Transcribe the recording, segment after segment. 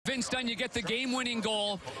Vince Dunn, you get the game-winning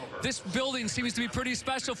goal. This building seems to be pretty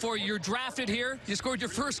special for you. You're drafted here, you scored your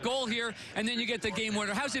first goal here, and then you get the game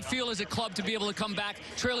winner. How does it feel as a club to be able to come back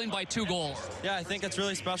trailing by 2 goals? Yeah, I think it's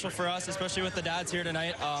really special for us, especially with the dads here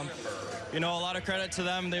tonight. You know, a lot of credit to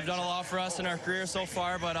them. They've done a lot for us in our career so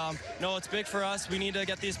far, but no, it's big for us. We need to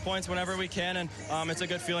get these points whenever we can, and it's a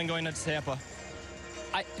good feeling going into Tampa.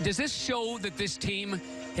 Does this show that this team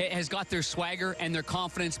has got their swagger and their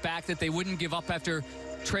confidence back, that they wouldn't give up after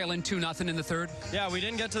trailing 2-0 in the third? Yeah, we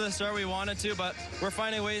didn't get to the start we wanted to, but we're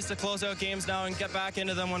finding ways to close out games now and get back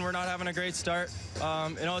into them when we're not having a great start. You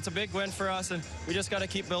know, it's a big win for us, and we just got to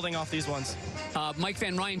keep building off these ones. Mike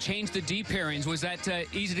Van Ryn changed the D pairings. Was that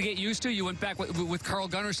easy to get used to? You went back with Carl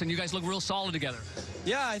Gunnarsson. You guys look real solid together.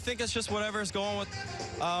 Yeah, I think it's just whatever's going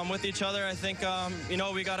with each other. I think, you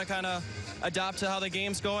know, we got to kind of adapt to how the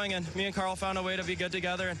game's going, and me and Carl found a way to be good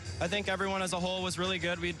together, and I think everyone as a whole was really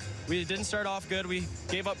good. We didn't start off good. We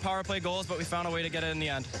gave up power play goals, but we found a way to get it in the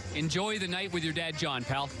end. Enjoy the night with your dad, John,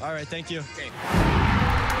 pal. All right, thank you. Okay.